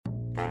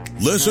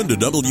Listen to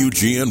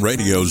WGN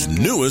Radio's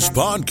newest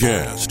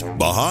podcast,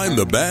 Behind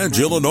the Badge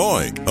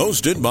Illinois,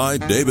 hosted by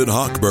David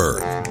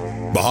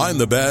Hochberg. Behind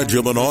the Badge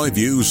Illinois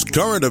views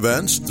current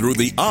events through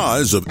the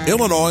eyes of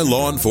Illinois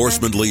law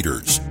enforcement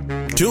leaders.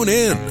 Tune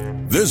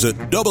in. Visit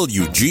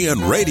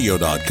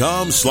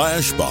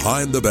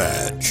WGNRadio.com/Behind the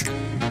Badge.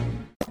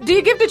 Do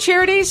you give to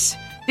charities?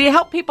 Do you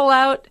help people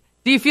out?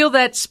 Do you feel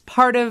that's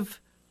part of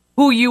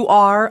who you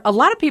are? A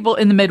lot of people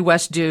in the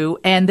Midwest do,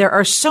 and there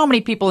are so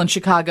many people in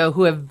Chicago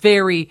who have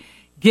very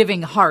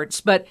giving hearts.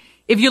 But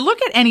if you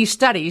look at any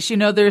studies, you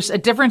know, there's a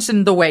difference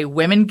in the way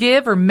women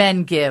give or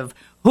men give,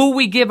 who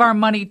we give our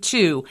money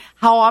to,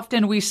 how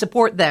often we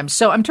support them.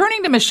 So I'm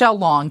turning to Michelle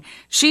Long.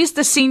 She's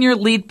the senior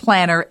lead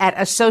planner at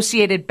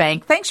Associated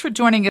Bank. Thanks for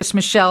joining us,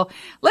 Michelle.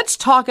 Let's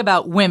talk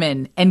about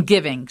women and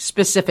giving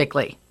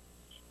specifically.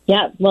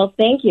 Yeah, well,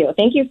 thank you.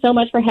 Thank you so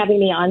much for having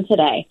me on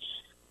today.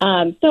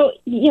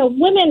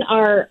 Women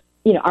are,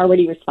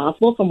 already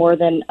responsible for more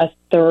than a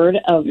third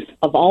of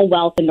all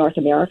wealth in North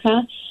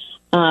America.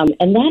 And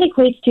that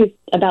equates to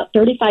about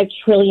 $35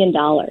 trillion.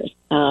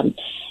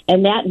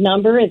 And that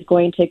number is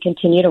going to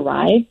continue to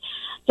rise.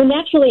 So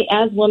naturally,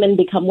 as women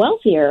become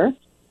wealthier,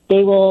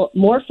 they will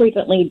more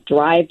frequently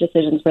drive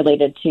decisions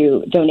related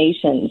to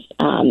donations.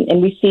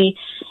 And we see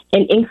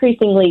an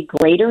increasingly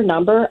greater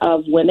number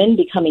of women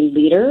becoming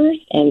leaders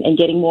and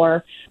getting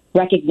more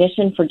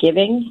recognition for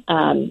giving.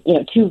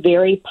 Two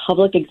very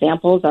public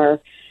examples are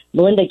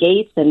Melinda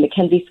Gates and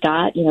Mackenzie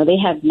Scott. They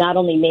have not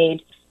only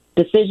made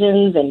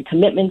decisions and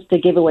commitments to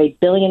give away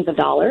billions of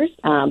dollars,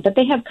 but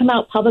they have come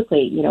out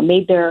publicly,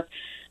 made their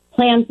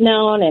plans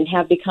known and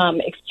have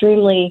become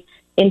extremely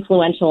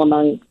influential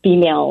among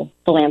female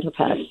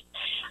philanthropists.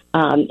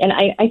 And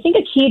I think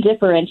a key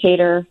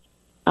differentiator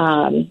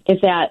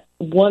is that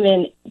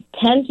women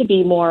tend to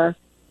be more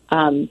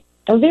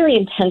are very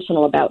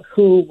intentional about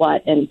who,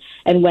 what, and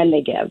when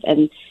they give.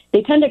 And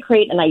they tend to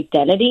create an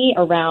identity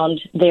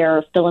around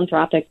their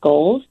philanthropic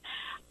goals.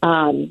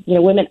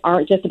 Women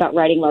aren't just about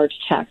writing large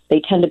checks. They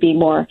tend to be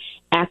more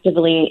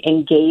actively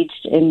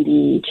engaged in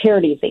the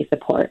charities they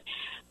support.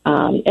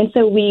 And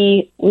so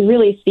we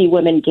really see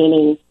women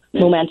gaining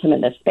momentum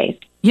in this space.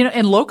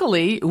 And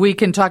locally, we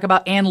can talk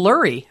about Ann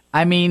Lurie.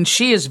 I mean,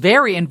 she is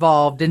very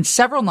involved in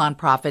several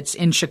nonprofits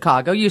in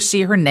Chicago. You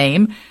see her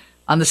name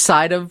on the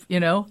side of,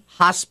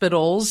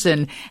 hospitals.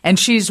 And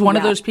she's one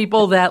of those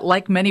people that,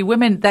 like many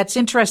women, that's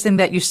interesting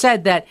that you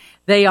said that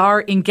they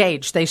are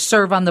engaged. They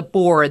serve on the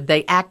board.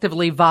 They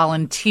actively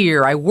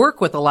volunteer. I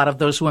work with a lot of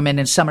those women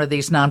in some of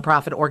these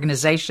nonprofit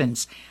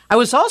organizations. I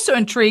was also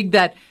intrigued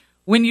that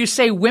when you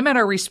say women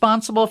are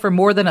responsible for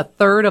more than a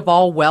third of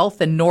all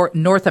wealth in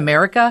North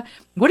America,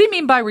 what do you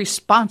mean by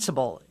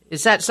responsible?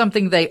 Is that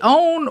something they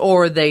own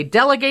or they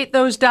delegate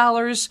those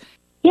dollars?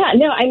 Yeah,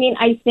 no, I mean,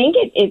 I think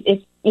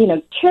it's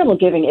charitable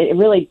giving, it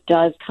really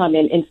does come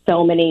in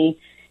so many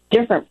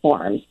different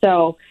forms.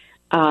 So,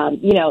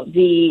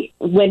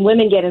 when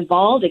women get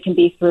involved, it can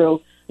be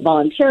through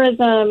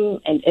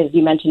volunteerism, and as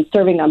you mentioned,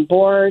 serving on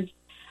boards,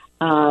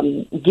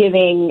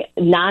 giving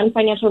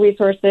non-financial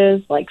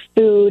resources like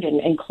food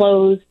and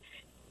clothes,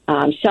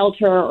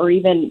 shelter, or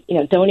even,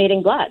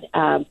 donating blood.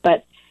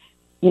 But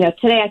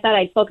today I thought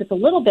I'd focus a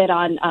little bit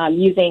on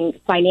using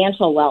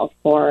financial wealth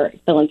for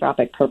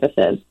philanthropic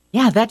purposes.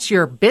 Yeah, that's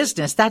your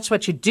business. That's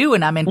what you do.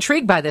 And I'm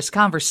intrigued by this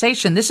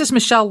conversation. This is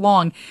Michelle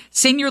Long,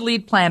 Senior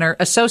Lead Planner,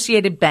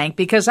 Associated Bank,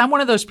 because I'm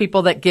one of those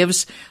people that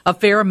gives a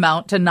fair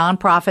amount to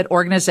nonprofit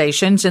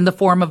organizations in the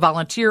form of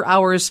volunteer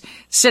hours,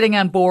 sitting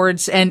on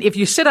boards. And if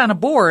you sit on a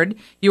board,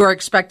 you are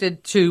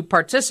expected to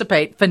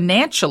participate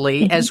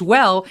financially as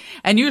well.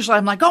 And usually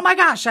I'm like, oh my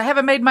gosh, I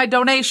haven't made my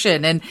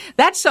donation. And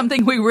that's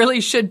something we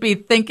really should be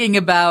thinking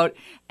about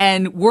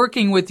and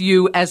working with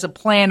you as a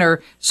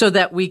planner so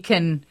that we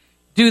can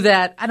do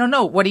that. I don't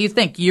know. What do you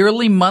think?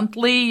 Yearly,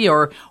 monthly,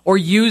 or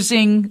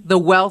using the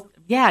wealth?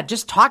 Yeah,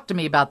 just talk to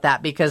me about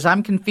that because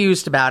I'm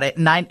confused about it.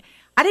 And I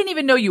didn't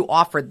even know you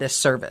offered this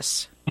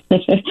service.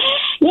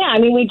 Yeah, I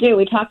mean, we do.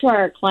 We talk to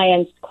our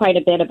clients quite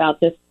a bit about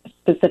this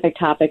specific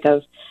topic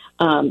of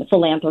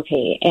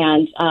philanthropy.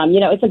 And,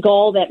 it's a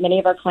goal that many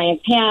of our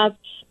clients have.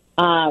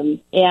 And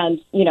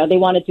they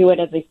want to do it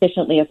as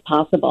efficiently as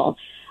possible.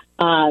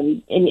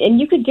 And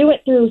you could do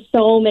it through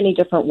so many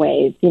different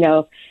ways,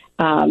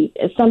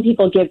 some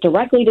people give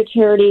directly to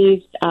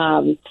charities,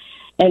 and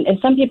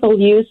some people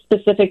use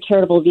specific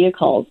charitable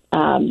vehicles.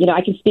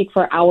 I can speak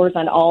for hours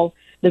on all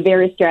the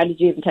various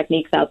strategies and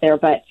techniques out there,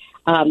 but,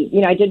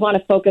 I did want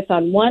to focus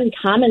on one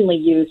commonly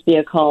used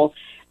vehicle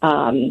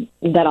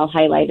that I'll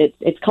highlight.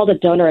 It's called a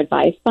donor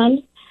advised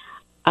fund.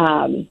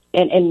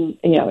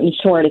 In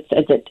short, it's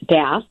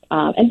DAF.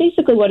 And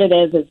basically what it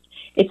is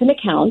it's an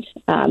account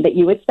that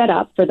you would set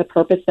up for the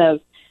purpose of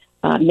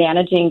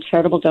managing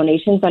charitable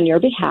donations on your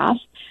behalf.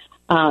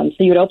 So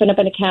you would open up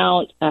an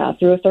account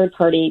through a third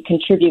party,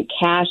 contribute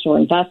cash or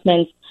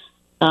investments.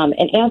 And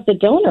as the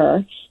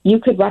donor, you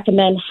could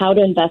recommend how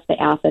to invest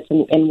the assets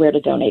and where to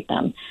donate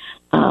them.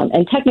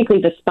 And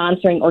technically, the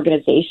sponsoring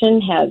organization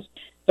has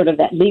sort of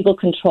that legal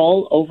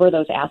control over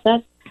those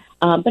assets.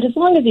 But as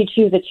long as you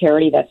choose a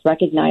charity that's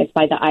recognized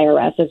by the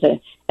IRS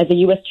as a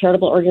U.S.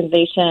 charitable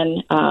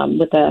organization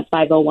with a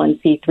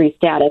 501c3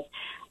 status,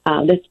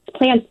 this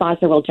plan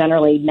sponsor will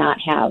generally not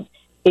have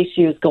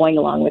issues going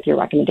along with your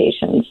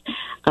recommendations.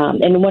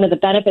 And one of the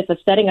benefits of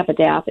setting up a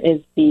DAF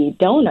is the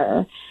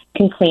donor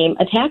can claim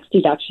a tax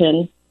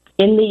deduction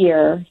in the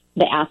year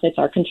the assets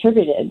are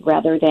contributed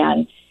rather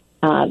than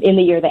in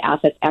the year the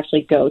assets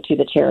actually go to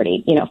the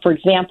charity. You know, for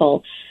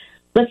example,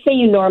 let's say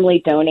you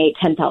normally donate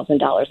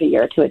 $10,000 a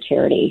year to a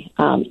charity.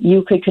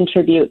 You could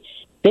contribute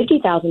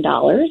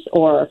 $50,000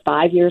 or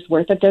 5 years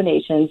worth of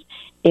donations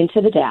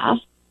into the DAF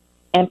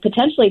and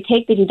potentially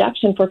take the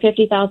deduction for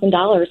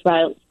 $50,000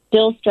 while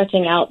still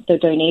stretching out the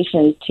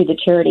donations to the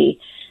charity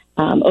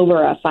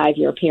over a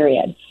 5-year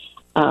period.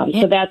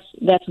 So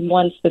that's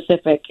one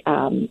specific,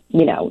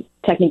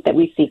 technique that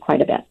we see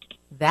quite a bit.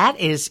 That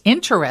is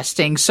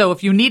interesting. So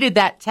if you needed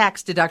that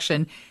tax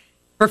deduction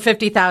for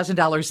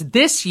 $50,000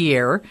 this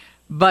year,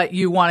 but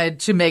you wanted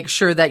to make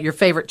sure that your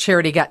favorite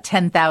charity got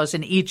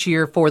 $10,000 each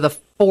year for the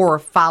 4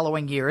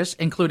 following years,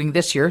 including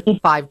this year,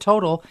 5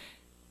 total,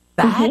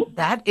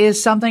 that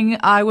is something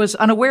I was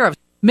unaware of.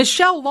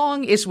 Michelle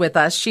Long is with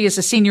us. She is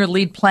a senior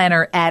lead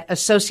planner at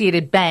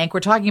Associated Bank.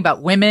 We're talking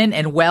about women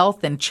and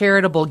wealth and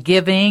charitable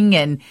giving.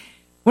 And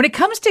when it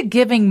comes to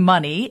giving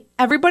money,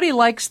 everybody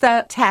likes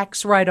that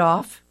tax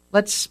write-off.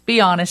 Let's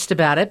be honest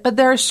about it. But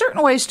there are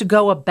certain ways to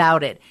go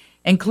about it,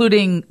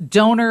 including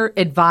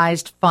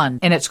donor-advised fund,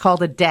 and it's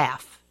called a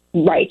DAF.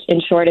 Right.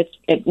 In short,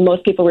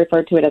 most people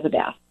refer to it as a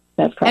DAF.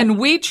 That's correct. And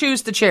we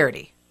choose the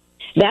charity.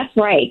 That's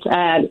right.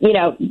 As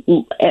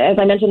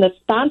I mentioned, the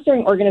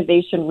sponsoring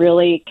organization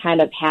really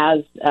kind of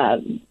has,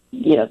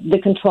 the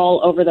control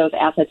over those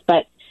assets.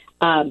 But,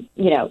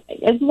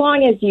 as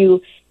long as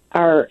you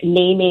are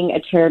naming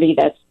a charity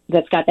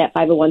that's got that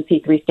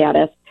 501c3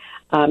 status,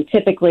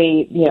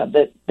 typically,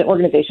 the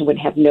organization would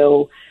have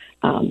no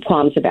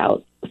qualms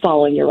about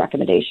following your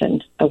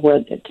recommendation of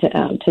where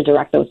to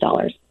direct those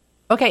dollars.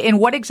 Okay, and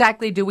what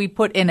exactly do we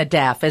put in a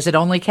DAF? Is it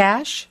only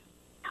cash?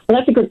 Well,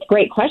 that's a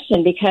great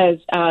question because,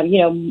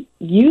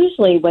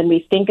 usually when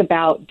we think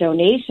about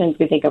donations,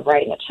 we think of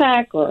writing a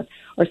check or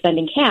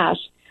sending cash.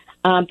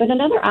 But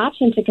another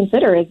option to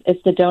consider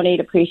is to donate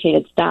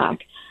appreciated stock.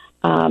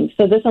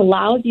 So this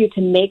allows you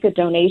to make a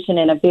donation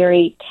in a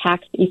very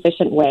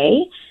tax-efficient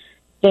way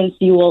since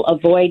you will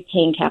avoid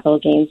paying capital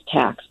gains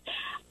tax.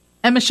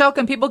 And Michelle,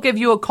 can people give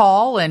you a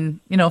call and,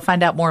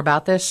 find out more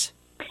about this?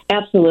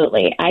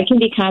 Absolutely. I can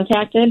be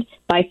contacted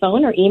by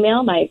phone or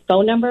email. My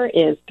phone number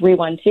is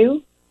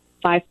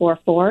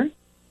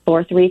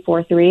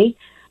 312-544-4343.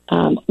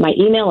 My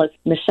email is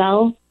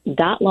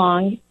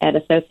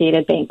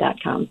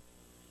michelle.long@associatedbank.com.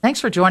 Thanks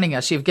for joining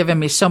us. You've given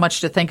me so much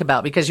to think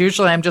about because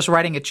usually I'm just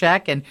writing a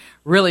check and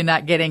really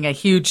not getting a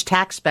huge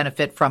tax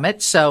benefit from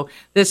it. So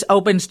this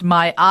opens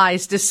my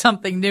eyes to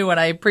something new, and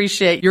I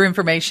appreciate your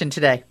information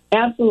today.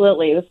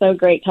 Absolutely. It was so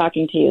great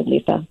talking to you,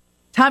 Lisa.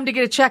 Time to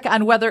get a check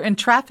on weather and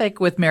traffic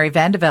with Mary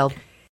Vandeveld.